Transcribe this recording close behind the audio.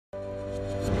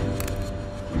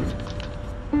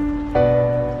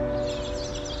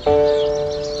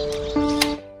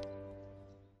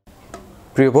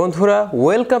প্রিয় বন্ধুরা,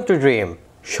 welcome to dream.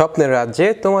 স্বপ্নের রাজ্যে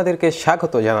তোমাদেরকে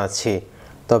স্বাগত জানাচ্ছি।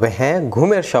 তবে হ্যাঁ,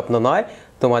 ঘুমের স্বপ্ন নয়,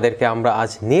 তোমাদেরকে আমরা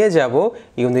আজ নিয়ে যাব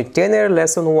unit 10-এর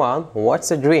lesson 1 what's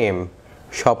a dream.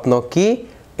 স্বপ্ন কি,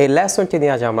 এই লেসনটি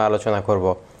নিয়ে আজ আমরা আলোচনা করব।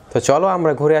 তো চলো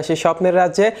আমরা ঘুরে আসি স্বপ্নের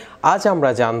রাজ্যে। আজ আমরা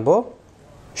জানব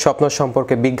স্বপ্ন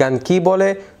সম্পর্কে বিজ্ঞান কি বলে,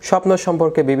 স্বপ্ন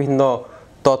সম্পর্কে বিভিন্ন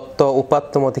তত্ত্ব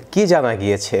উপাত্ত মতে কি জানা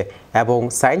গিয়েছে এবং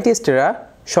সায়েন্টিস্টরা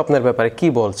স্বপ্নের ব্যাপারে কি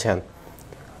বলছেন।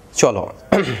 চলো।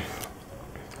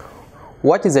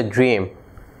 What is a dream?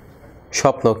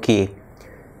 স্বপ্ন কি?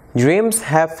 Dreams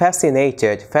have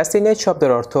fascinated. Fascinate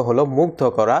শব্দের অর্থ হলো মুগ্ধ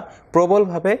করা,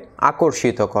 প্রবলভাবে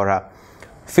আকর্ষিত করা।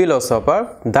 ফিলোসফার,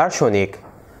 দার্শনিক।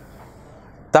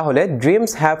 তাহলে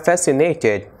ড্রিমস হ্যাভ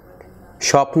ফ্যাসিনেটেড,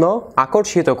 স্বপ্ন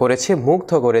আকর্ষিত করেছে,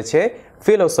 মুগ্ধ করেছে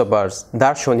philosophers,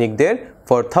 দার্শনিকদের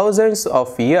for thousands of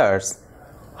years,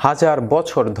 হাজার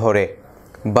বছর ধরে।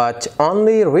 বাট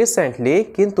অনলি রিসেন্টলি,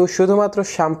 কিন্তু শুধুমাত্র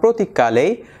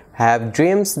সাম্প্রতিককালেই have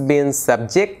dreams bin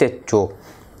subjected to.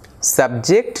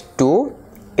 Subject to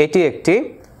এটি একটি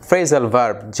ফ্রেজাল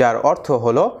ভার্ব যার অর্থ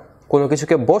হলো কোনো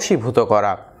কিছুকে বশীভূত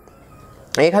করা।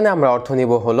 এখানে আমরা অর্থ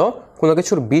নিব হলো কোনো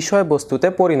কিছুর বিষয়বস্তুতে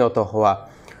পরিণত হওয়া।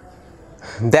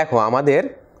 দেখো, আমাদের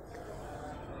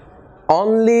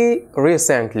অনলি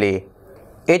রিসেন্টলি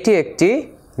এটি একটি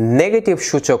নেগেটিভ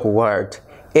সূচক ওয়ার্ড।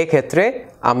 এক্ষেত্রে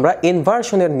আমরা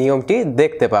ইনভার্সনের নিয়মটি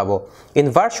দেখতে পাবো।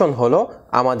 ইনভার্সন হলো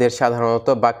আমাদের সাধারণত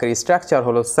বাক্যের স্ট্রাকচার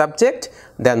হলো সাবজেক্ট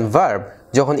দেন ভার্ব।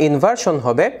 যখন ইনভার্সন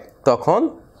হবে তখন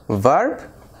ভার্ব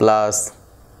প্লাস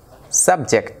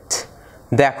সাবজেক্ট।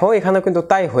 দেখো, এখানে কিন্তু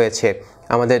তাই হয়েছে।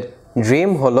 আমাদের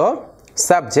ড্রিম হলো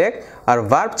সাবজেক্ট আর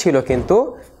ভার্ব ছিল কিন্তু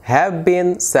হ্যাভ বিন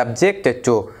সাবজেক্টেড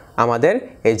টু। আমাদের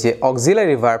এই যে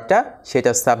অক্সিলারি ভার্বটা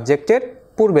সেটা সাবজেক্টের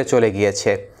পূর্বে চলে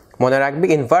গিয়েছে। মনে রাখবি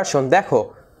ইনভার্সন। দেখো,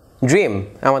 ড্রিম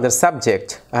আমাদের subject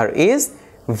R is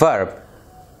verb.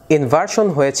 Inversion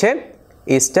হয়েছে,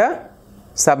 ইজটা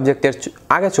সাবজেক্টের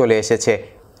আগে চলে এসেছে।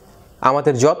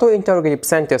 আমাদের যত ইন্টারোগেটিভ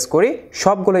সেন্টেন্স করি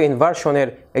সবগুলো ইনভার্সনের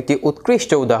একটি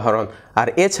উৎকৃষ্ট উদাহরণ। আর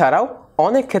এছাড়াও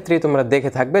অনেক ক্ষেত্রেই তোমরা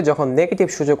দেখে থাকবে যখন নেগেটিভ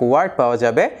সূচক ওয়ার্ড পাওয়া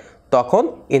যাবে তখন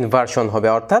ইনভার্সন হবে,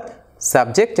 অর্থাৎ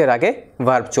সাবজেক্টের আগে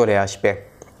ভার্ব চলে আসবে।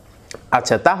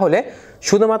 আচ্ছা, তাহলে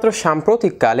শুধুমাত্র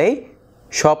সাম্প্রতিককালেই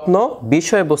স্বপ্ন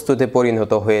বিষয়বস্তুতে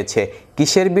পরিণত হয়েছে।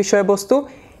 কিসের বিষয়বস্তু?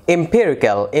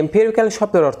 এম্পিরিক্যাল। এম্পিরিক্যাল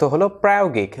শব্দের অর্থ হলো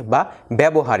প্রায়োগিক বা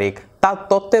ব্যবহারিক। তার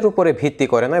তত্ত্বের উপরে ভিত্তি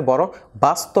করে নয়, বরং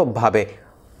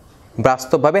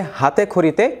বাস্তবভাবে হাতে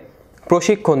খড়িতে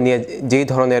প্রশিক্ষণ নিয়ে যেই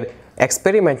ধরনের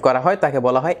এক্সপেরিমেন্ট করা হয় তাকে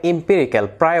বলা হয় এম্পিরিক্যাল,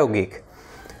 প্রায়োগিক।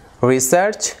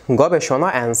 রিসার্চ, গবেষণা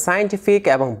অ্যান্ড সায়েন্টিফিক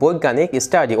এবং বৈজ্ঞানিক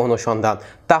স্টাডি, অনুসন্ধান।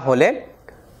 তাহলে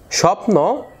স্বপ্ন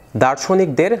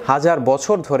দার্শনিকদের হাজার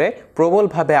বছর ধরে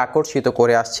প্রবলভাবে আকর্ষিত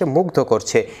করে আসছে, মুগ্ধ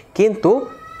করছে। কিন্তু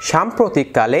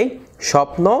সাম্প্রতিককালেই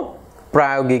স্বপ্ন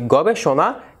প্রায়োগিক গবেষণা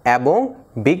এবং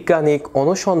বৈজ্ঞানিক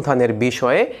অনুসন্ধানের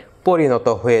বিষয়ে পরিণত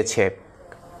হয়েছে।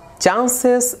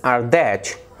 চান্সেস আর দ্যাট,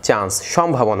 চান্স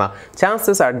সম্ভাবনা,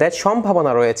 চান্সেস আর দ্যাট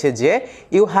সম্ভাবনা রয়েছে যে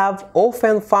you have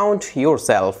often found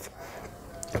yourself,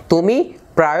 তুমি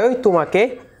প্রায়ই তোমাকে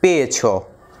পেয়েছো।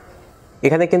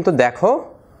 এখানে কিন্তু দেখো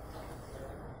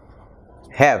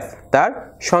হ্যাভ তার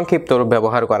সংক্ষিপ্ত রূপ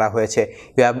ব্যবহার করা হয়েছে।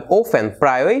 ইউ হ্যাভ অফেন,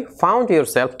 প্রায়ই, ফাউন্ড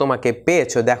ইউরসেলফ, তোমাকে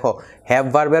পেয়েছো। দেখো, হ্যাভ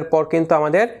ভার্বের পর কিন্তু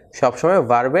আমাদের সবসময়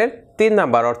ভার্বের 3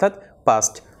 নাম্বার অর্থাৎ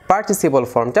পাস্ট পার্টিসিপল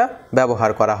ফর্মটা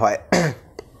ব্যবহার করা হয়।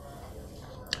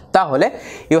 তাহলে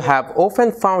you have often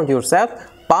found yourself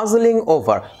পাজলিং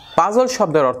over. Puzzle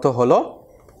শব্দের অর্থ হলো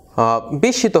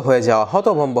বিস্মিত হয়ে যাওয়া,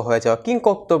 হতভম্ব হয়ে যাওয়া,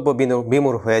 কিংকর্তব্য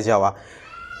বিমূঢ় হয়ে যাওয়া।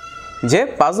 যে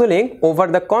পাজলিং over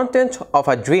the content of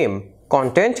a dream,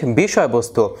 content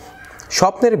বিষয়বস্তু,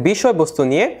 স্বপ্নের বিষয়বস্তু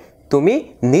নিয়ে তুমি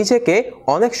নিজেকে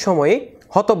অনেক সময়ই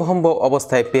হতভম্ব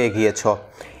অবস্থায় পেয়ে গিয়েছ।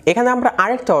 এখানে আমরা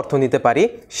আরেকটা অর্থ নিতে পারি।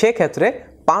 সেক্ষেত্রে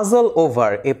পাজল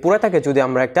ওভার এই পুরোটাকে যদি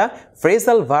আমরা একটা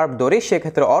ফ্রেজাল ভার্ব ধরি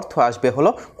সেক্ষেত্রে অর্থ আসবে হলো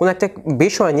কোনো একটা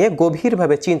বিষয় নিয়ে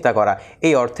গভীরভাবে চিন্তা করা।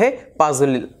 এই অর্থে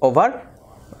পাজল ওভার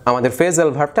আমাদের ফ্রেজাল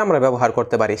ভার্বটা আমরা ব্যবহার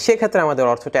করতে পারি। সেক্ষেত্রে আমাদের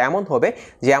অর্থটা এমন হবে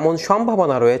যে এমন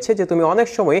সম্ভাবনা রয়েছে যে তুমি অনেক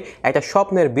সময় একটা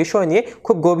স্বপ্নের বিষয় নিয়ে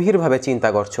খুব গভীরভাবে চিন্তা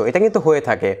করছো। এটা কিন্তু হয়ে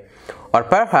থাকে। আর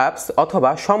পারহ্যাপস, অথবা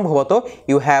সম্ভবত,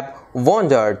 ইউ হ্যাভ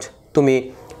ওয়ান্ডার্ড, তুমি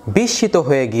বিস্মিত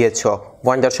হয়ে গিয়েছো।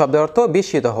 ওয়ান্ডার শব্দের অর্থ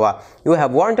বিস্মিত হওয়া। ইউ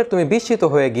হ্যাভ ওয়ান্ডার্ড, তুমি বিস্মিত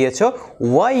হয়ে গিয়েছো।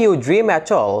 Y you dream at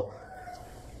all.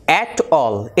 At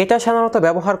all এটা সাধারণত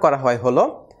ব্যবহার করা হয় হলো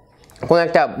কোনো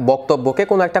একটা বক্তব্যকে,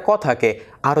 কোনো একটা কথাকে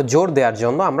আরও জোর দেওয়ার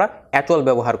জন্য আমরা অ্যাট অল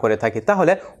ব্যবহার করে থাকি।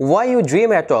 তাহলে Y you dream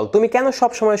at all, তুমি কেন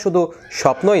সবসময় শুধু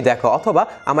স্বপ্নই দেখো। অথবা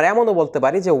আমরা এমনও বলতে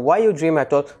পারি যে Y you dream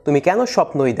at all, তুমি কেন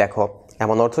স্বপ্নই দেখো।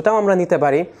 এমন অর্থটাও আমরা নিতে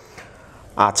পারি।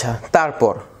 আচ্ছা,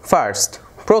 তারপর ফার্স্ট,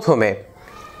 প্রথমে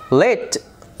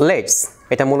লেটস,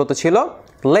 এটা মূলত ছিল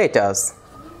let us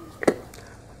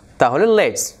তাহলে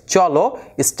লেটস চলো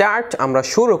স্টার্ট আমরা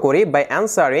শুরু করি বাই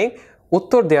অ্যানসারিং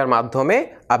উত্তর দেওয়ার মাধ্যমে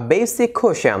আ বেসিক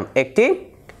কোশ্চেন একটি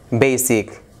বেসিক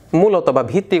মূলত বা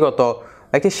ভিত্তিগত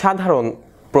একটি সাধারণ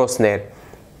প্রশ্নের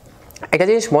একটা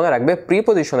জিনিস মনে রাখবে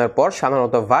প্রিপজিশনের পর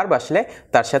সাধারণত ভার্ব আসলে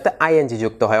তার সাথে আইএনজি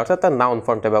যুক্ত হয় অর্থাৎ তার নাউন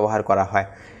ফর্মটা ব্যবহার করা হয়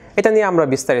এটা নিয়ে আমরা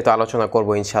বিস্তারিত আলোচনা করব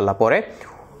ইনশাআল্লাহ পরে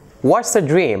হোয়াটস আ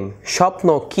ড্রিম স্বপ্ন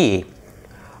কি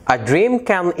আ ড্রিম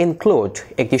ক্যান ইনক্লুড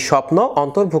একটি স্বপ্ন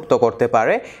অন্তর্ভুক্ত করতে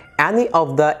পারে any of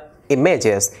the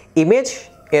images image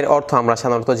এর অর্থ আমরা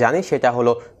সাধারণত জানি সেটা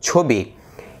হলো ছবি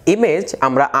ইমেজ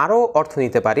আমরা আরও অর্থ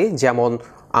নিতে পারি যেমন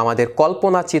আমাদের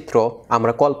কল্পনা চিত্র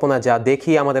আমরা কল্পনা যা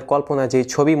দেখি আমাদের কল্পনা যে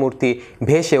ছবি মূর্তি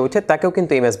ভেসে ওঠে তাকেও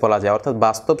কিন্তু ইমেজ বলা যায় অর্থাৎ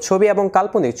বাস্তব ছবি এবং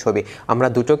কাল্পনিক ছবি আমরা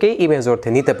দুটোকেই ইমেজ অর্থে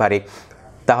নিতে পারি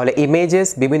তাহলে ইমেজেস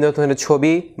বিভিন্ন ধরনের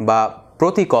ছবি বা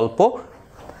প্রতিকল্প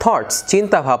থটস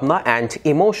চিন্তাভাবনা অ্যান্ড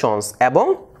ইমোশনস এবং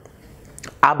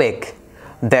আবেগ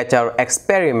that are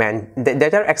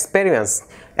experience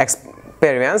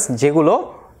যেগুলো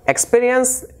এক্সপেরিয়েন্স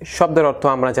শব্দের অর্থ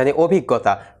আমরা জানি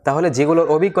অভিজ্ঞতা তাহলে যেগুলোর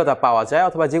অভিজ্ঞতা পাওয়া যায়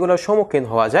অথবা যেগুলোর সম্মুখীন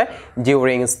হওয়া যায়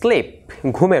ডিউরিং স্লিপ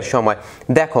ঘুমের সময়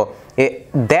দেখো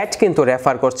দ্যাট কিন্তু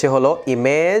রেফার করছে হলো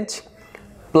image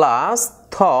plus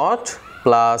thought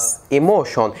plus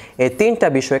emotion এই তিনটা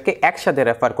বিষয়কে একসাথে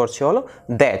রেফার করছে হলো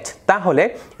দ্যাট তাহলে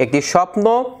একটি স্বপ্ন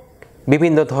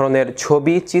বিভিন্ন ধরনের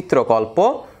ছবি চিত্রকল্প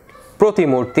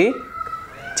প্রতিমূর্তি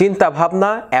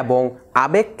চিন্তাভাবনা এবং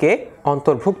আবেগকে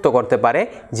অন্তর্ভুক্ত করতে পারে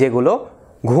যেগুলো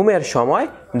ঘুমের সময়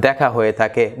দেখা হয়ে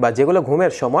থাকে বা যেগুলো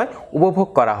ঘুমের সময় উপভোগ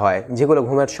করা হয় যেগুলো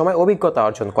ঘুমের সময় অভিজ্ঞতা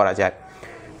অর্জন করা যায়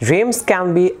dreams can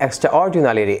be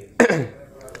extraordinary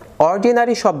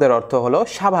ordinary শব্দের অর্থ হলো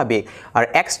স্বাভাবিক আর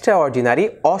এক্সট্রাঅর্ডিনারি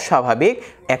অস্বাভাবিক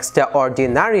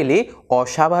এক্সট্রাঅর্ডিনারিলি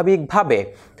অস্বাভাবিকভাবে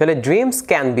তাহলে ড্রিমস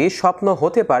ক্যান বি স্বপ্ন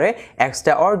হতে পারে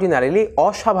এক্সট্রাঅর্ডিনারিলি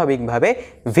অস্বাভাবিকভাবে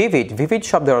ভিভিড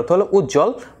শব্দের অর্থ হলো উজ্জ্বল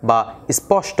বা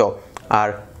স্পষ্ট আর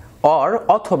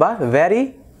অথবা ভেরি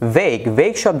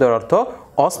ভেগ শব্দের অর্থ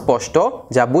অস্পষ্ট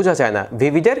যা বোঝা যায় না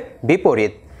ভিভিডের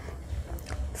বিপরীত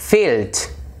field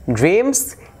dreams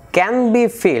can be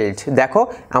field দেখো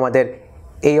আমাদের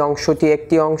এই অংশটি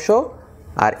একটি অংশ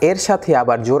আর এর সাথে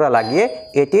আবার জোড়া লাগিয়ে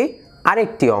এটি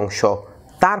আরেকটি অংশ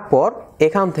তারপর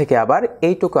এখান থেকে আবার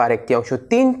এইটুকু আরেকটি অংশ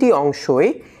তিনটি অংশই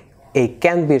এই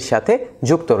ক্যান বির সাথে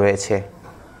যুক্ত রয়েছে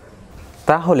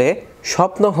তাহলে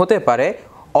স্বপ্ন হতে পারে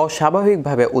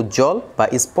অস্বাভাবিকভাবে উজ্জ্বল বা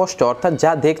স্পষ্ট অর্থাৎ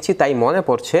যা দেখছি তাই মনে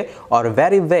পড়ছে অর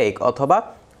ভেরি ভেগ অথবা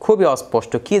খুবই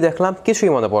অস্পষ্ট কি দেখলাম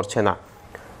কিছুই মনে পড়ছে না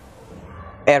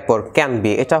এরপর ক্যান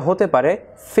বি এটা হতে পারে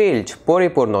ফিল্ড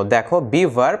পরিপূর্ণ দেখো বি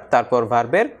ভার্ব তারপর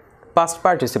ভার্বের পাস্ট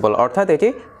পার্টিসিপল অর্থাৎ এটি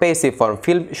পেসিভ ফর্ম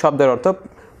ফিল্ড শব্দের অর্থ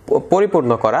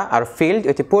পরিপূর্ণ করা আর ফিল্ড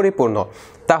এটি পরিপূর্ণ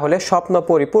তাহলে স্বপ্ন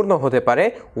পরিপূর্ণ হতে পারে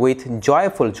উইথ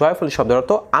জয়ফুল শব্দের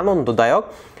অর্থ আনন্দদায়ক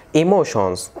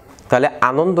ইমোশনস তাহলে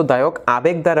আনন্দদায়ক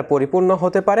আবেগ দ্বারা পরিপূর্ণ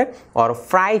হতে পারে অর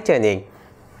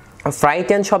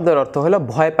ফ্রাইটেন শব্দের অর্থ হলো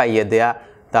ভয় পাইয়ে দেয়া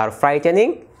তার ফ্রাইটেনিং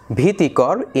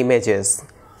ভীতিকর ইমেজেস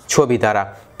ছবি দ্বারা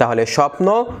তাহলে স্বপ্ন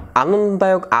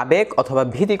আনন্দদায়ক আবেগ অথবা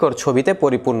ভীতিকর ছবিতে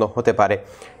পরিপূর্ণ হতে পারে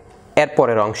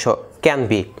এরপরের অংশ ক্যান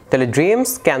বি তাহলে ড্রিমস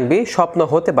ক্যান বি স্বপ্ন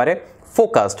হতে পারে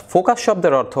ফোকাস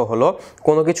শব্দের অর্থ হলো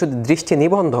কোনো কিছু দৃষ্টি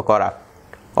নিবন্ধ করা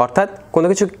অর্থাৎ কোনো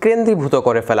কিছু কেন্দ্রীভূত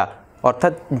করে ফেলা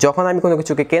অর্থাৎ যখন আমি কোনো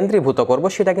কিছুকে কেন্দ্রীভূত করব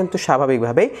সেটা কিন্তু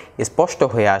স্বাভাবিকভাবেই স্পষ্ট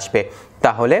হয়ে আসবে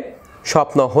তাহলে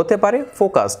স্বপ্ন হতে পারে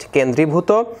ফোকাসড কেন্দ্রীভূত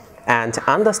অ্যান্ড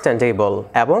আন্ডারস্ট্যান্ডেবল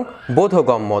এবং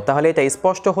বোধগম্য তাহলে এটা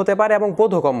স্পষ্ট হতে পারে এবং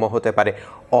বোধগম্য হতে পারে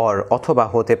অথবা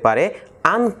হতে পারে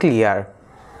আনক্লিয়ার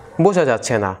বোঝা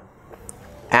যাচ্ছে না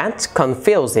অ্যান্ড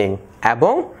কনফিউজিং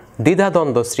এবং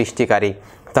দ্বিধাদ্বন্দ্ব সৃষ্টিকারী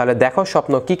তাহলে দেখো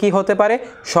স্বপ্ন কি হতে পারে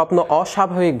স্বপ্ন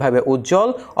অস্বাভাবিকভাবে উজ্জ্বল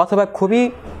অথবা খুবই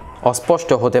অস্পষ্ট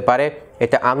হতে পারে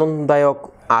এটা আনন্দদায়ক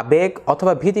আবেগ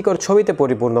অথবা ভীতিকর ছবিতে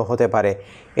পরিপূর্ণ হতে পারে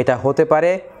এটা হতে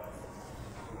পারে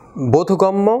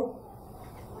বোধগম্য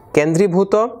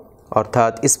কেন্দ্রীভূত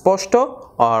অর্থাৎ স্পষ্ট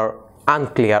আর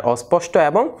আনক্লিয়ার অস্পষ্ট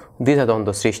এবং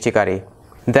দ্বিধাদ্বন্দ্ব সৃষ্টিকারী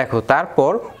দেখো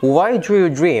তারপর ওয়াই ডু ইউ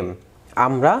ড্রিম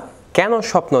আমরা কেন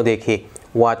স্বপ্ন দেখি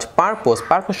হোয়াট পারপোজ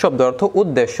শব্দের অর্থ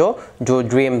উদ্দেশ্য ডু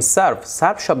ড্রিম সার্ভ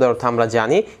শব্দের অর্থ আমরা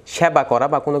জানি সেবা করা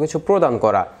বা কোনো কিছু প্রদান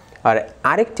করা আর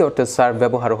আরেকটি অর্থে সার্ভ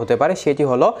ব্যবহার হতে পারে সেটি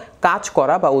হলো কাজ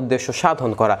করা বা উদ্দেশ্য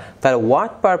সাধন করা তার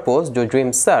what purpose do dream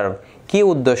serve কি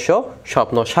উদ্দেশ্য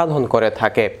স্বপ্ন সাধন করে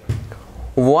থাকে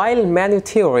While many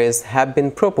theories have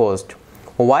been proposed,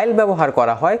 while ব্যবহার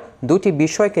করা হয় দুটি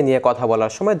বিষয়কে নিয়ে কথা বলার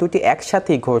সময় দুটি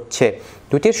একসাথেই ঘটছে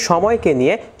দুটির সময়কে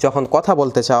নিয়ে যখন কথা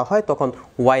বলতে চাওয়া হয় তখন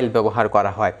while ব্যবহার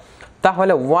করা হয়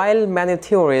তাহলে while many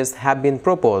theories have been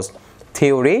proposed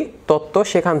theory তত্ত্ব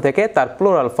সেখান থেকে তার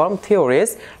plural form theories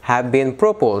have been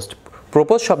proposed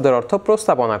propose শব্দের অর্থ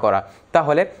প্রস্তাবনা করা।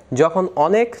 তাহলে যখন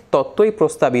অনেক তত্ত্বই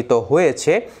প্রস্তাবিত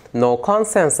হয়েছে, নো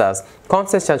কনসেনসাস।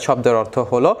 কনসেনসাস শব্দের অর্থ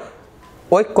হলো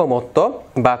ঐক্যমত্য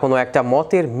বা কোনো একটা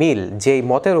মতের মিল, যেই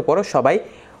মতের উপরে সবাই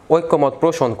ঐক্যমত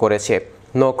পোষণ করেছে।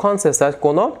 নো কনসেনসাস,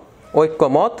 কোনো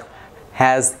ঐক্যমত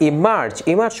হ্যাজ ইমার্জ।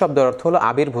 ইমার্জ শব্দের অর্থ হলো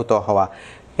আবির্ভূত হওয়া,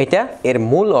 এটা এর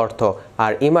মূল অর্থ।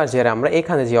 আর ইমার্জের আমরা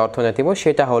এখানে যে অর্থ নেব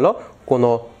সেটা হলো কোনো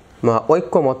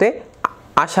ঐক্যমতে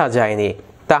আসা যায়নি।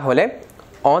 তাহলে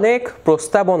অনেক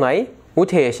প্রস্তাবনাই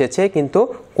উঠে এসেছে কিন্তু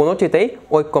কোনোটিতেই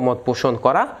ঐক্যমত পোষণ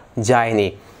করা যায়নি।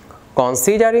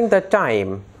 Considering the time.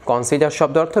 কনসিডার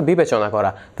শব্দ অর্থ বিবেচনা করা।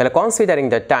 তাহলে কনসিডারিং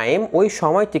দ্য টাইম, ওই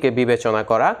সময়টিকে বিবেচনা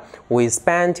করা। We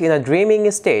spend in a dreaming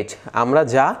state. আমরা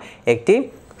যা একটি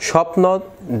স্বপ্ন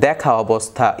দেখা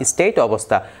অবস্থা, স্টেট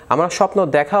অবস্থা, আমরা স্বপ্ন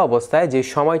দেখা অবস্থায় যে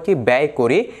সময়টি ব্যয়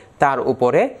করি তার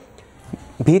উপরে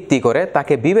ভিত্তি করে,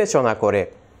 তাকে বিবেচনা করে।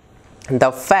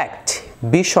 দ্য ফ্যাক্ট,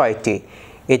 বিষয়টি,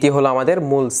 এটি হলো আমাদের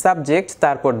মূল সাবজেক্ট।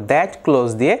 তারপর দ্যাট ক্লোজ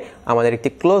দিয়ে আমাদের একটি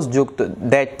ক্লোজ যুক্ত,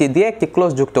 দ্যাটটি দিয়ে একটি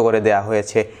ক্লোজ যুক্ত করে দেওয়া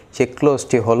হয়েছে। সেই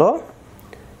ক্লোজটি হলো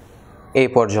এই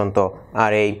পর্যন্ত।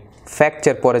 আর এই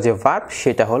ফ্যাক্টের পরে যে ভার্ব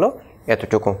সেটা হলো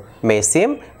এতটুকু, মে সিম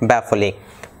ব্যাফলিং।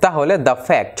 তাহলে দ্য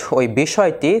ফ্যাক্ট, ওই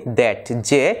বিষয়টি, দ্যাট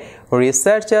যে,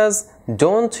 রিসার্চার্স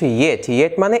ডোন্ট ইয়েট,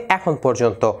 ইয়েট মানে এখন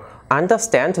পর্যন্ত,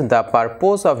 understand the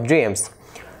purpose of dreams.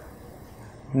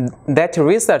 That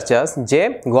researchers যে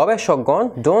গবেষকগণ,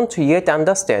 ডোন্ট ইয়েট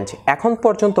আন্ডারস্ট্যান্ড এখন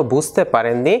পর্যন্ত বুঝতে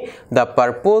পারেননি, দ্য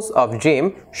পারপোজ অফ ড্রিম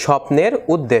স্বপ্নের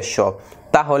উদ্দেশ্য।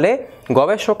 তাহলে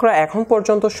গবেষকরা এখন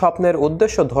পর্যন্ত স্বপ্নের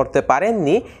উদ্দেশ্য ধরতে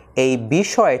পারেননি, এই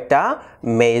বিষয়টা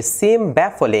মে সিম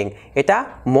ব্যাফলিং, এটা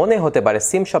মনে হতে পারে,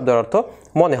 সিম শব্দের অর্থ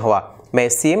মনে হওয়া, মে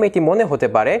সিম এটি মনে হতে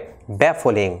পারে,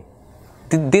 ব্যাফলিং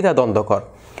দ্বিধাদ্বন্দ্বকর।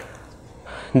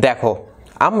 দেখো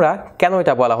আমরা কেন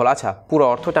এটা বলা হলো, আচ্ছা পুরো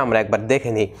অর্থটা আমরা একবার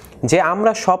দেখে নিই। যে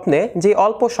আমরা স্বপ্নে যে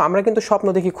আমরা কিন্তু স্বপ্ন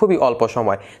দেখি খুবই অল্প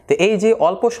সময়, তো এই যে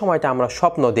অল্প সময়টা আমরা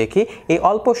স্বপ্ন দেখি, এই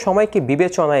অল্প সময়কে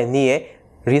বিবেচনায় নিয়ে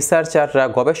রিসার্চাররা,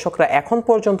 গবেষকরা এখন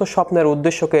পর্যন্ত স্বপ্নের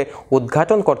উদ্দেশ্যকে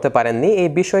উদ্ঘাটন করতে পারেননি। এই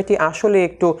বিষয়টি আসলে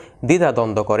একটু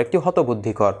দ্বিধাদ্বন্দ্বকর, একটু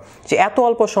হতবুদ্ধিকর, যে এত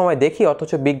অল্প সময় দেখি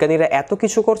অথচ বিজ্ঞানীরা এত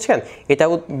কিছু করছেন,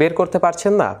 এটাও বের করতে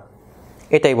পারছেন না,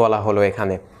 এটাই বলা হলো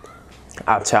এখানে।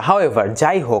 আচ্ছা, হাউএভার,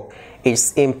 যাই হোক, ইটস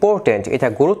ইম্পর্টেন্ট, এটা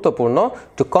গুরুত্বপূর্ণ,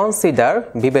 টু কনসিডার,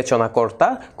 বিবেচনা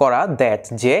করা, দ্যাট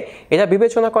যে, এটা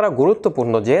বিবেচনা করা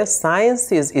গুরুত্বপূর্ণ যে, সায়েন্স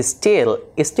ইজ স্টিল,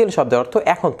 স্টিল শব্দের অর্থ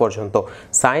এখন পর্যন্ত,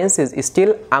 সায়েন্স ইজ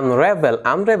স্টিল আনরেভেল,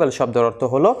 আনরেভেল শব্দের অর্থ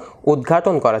হলো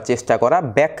উদ্ঘাটন করার চেষ্টা করা,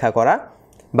 ব্যাখ্যা করা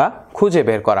বা খুঁজে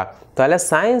বের করা। তাহলে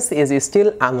সায়েন্স ইজ স্টিল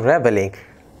আনরেভেলিং,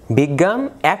 বিজ্ঞান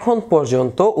এখন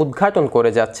পর্যন্ত উদ্ঘাটন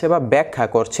করে যাচ্ছে বা ব্যাখ্যা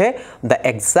করছে, দ্য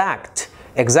এক্সাক্ট,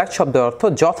 এক্সাক্ট শব্দের অর্থ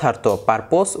যথার্থ,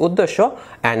 পারপোজ উদ্দেশ্য,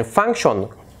 অ্যান্ড ফাংশন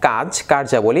কাজ,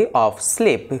 কার্যাবলী, অফ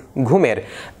স্লিপ ঘুমের,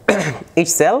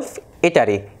 ইটসেলফ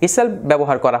এটারই, ইটসেলফ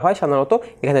ব্যবহার করা হয় সাধারণত,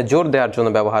 এখানে জোর দেওয়ার জন্য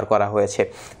ব্যবহার করা হয়েছে।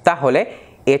 তাহলে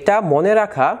এটা মনে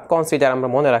রাখা, কনসিডার আমরা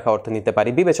মনে রাখা অর্থ নিতে পারি,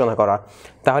 বিবেচনা করা।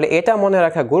 তাহলে এটা মনে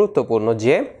রাখা গুরুত্বপূর্ণ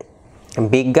যে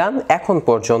বিজ্ঞান এখন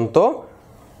পর্যন্ত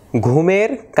ঘুমের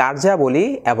কার্যাবলী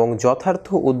এবং যথার্থ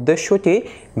উদ্দেশ্যটি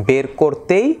বের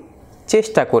করতেই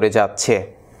চেষ্টা করে যাচ্ছে।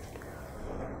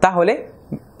 তাহলে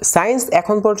সায়েন্স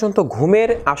এখন পর্যন্ত ঘুমের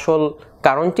আসল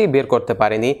কারণটি বের করতে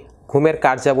পারেনি, ঘুমের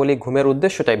কার্যাবলী, ঘুমের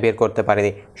উদ্দেশ্যটাই বের করতে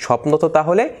পারেনি। স্বপ্ন তো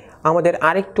তাহলে আমাদের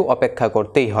আরেকটু অপেক্ষা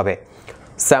করতেই হবে।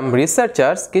 সাম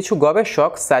রিসার্চার্স, কিছু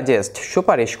গবেষক, সাজেস্ট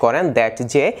সুপারিশ করেন, দ্যাট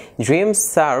যে, dreams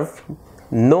serve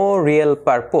no real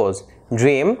purpose,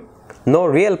 dream no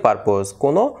real purpose,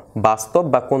 কোনো বাস্তব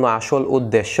বা কোনো আসল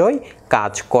উদ্দেশ্যই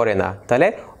কাজ করে না। তাহলে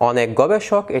অনেক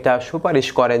গবেষক এটা সুপারিশ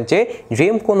করেন যে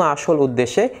ড্রিম কোনো আসল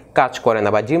উদ্দেশ্যে কাজ করে না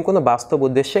বা ড্রিম কোনো বাস্তব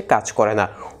উদ্দেশ্যে কাজ করে না।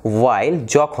 ওয়াইল,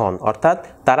 যখন, অর্থাৎ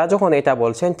তারা যখন এটা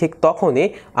বলছেন ঠিক তখনই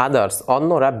আদার্স,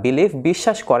 অন্যরা,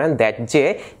 বিশ্বাস করেন, দ্যাট যে,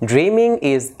 dreaming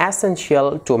is essential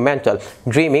two mental,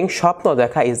 dreaming স্বপ্ন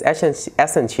দেখা, ইজ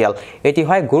অ্যাসেনশিয়াল এটি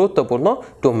হয় গুরুত্বপূর্ণ,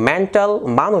 টু মেন্টাল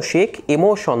মানসিক,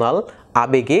 ইমোশনাল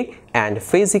আবেগিক, অ্যান্ড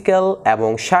ফিজিক্যাল এবং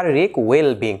শারীরিক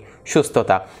ওয়েলবিং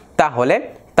সুস্থতা। তাহলে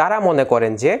তারা মনে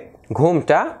করেন যে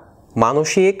ঘুমটা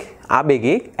মানসিক,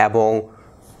 আবেগিক এবং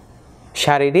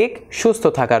শারীরিক সুস্থ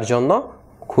থাকার জন্য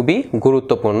খুবই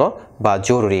গুরুত্বপূর্ণ বা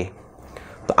জরুরি।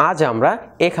 তো আজ আমরা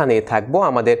এখানেই থাকবো,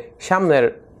 আমাদের সামনের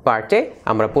পার্টে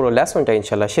আমরা পুরো লেসনটা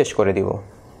ইনশাল্লাহ শেষ করে দিব।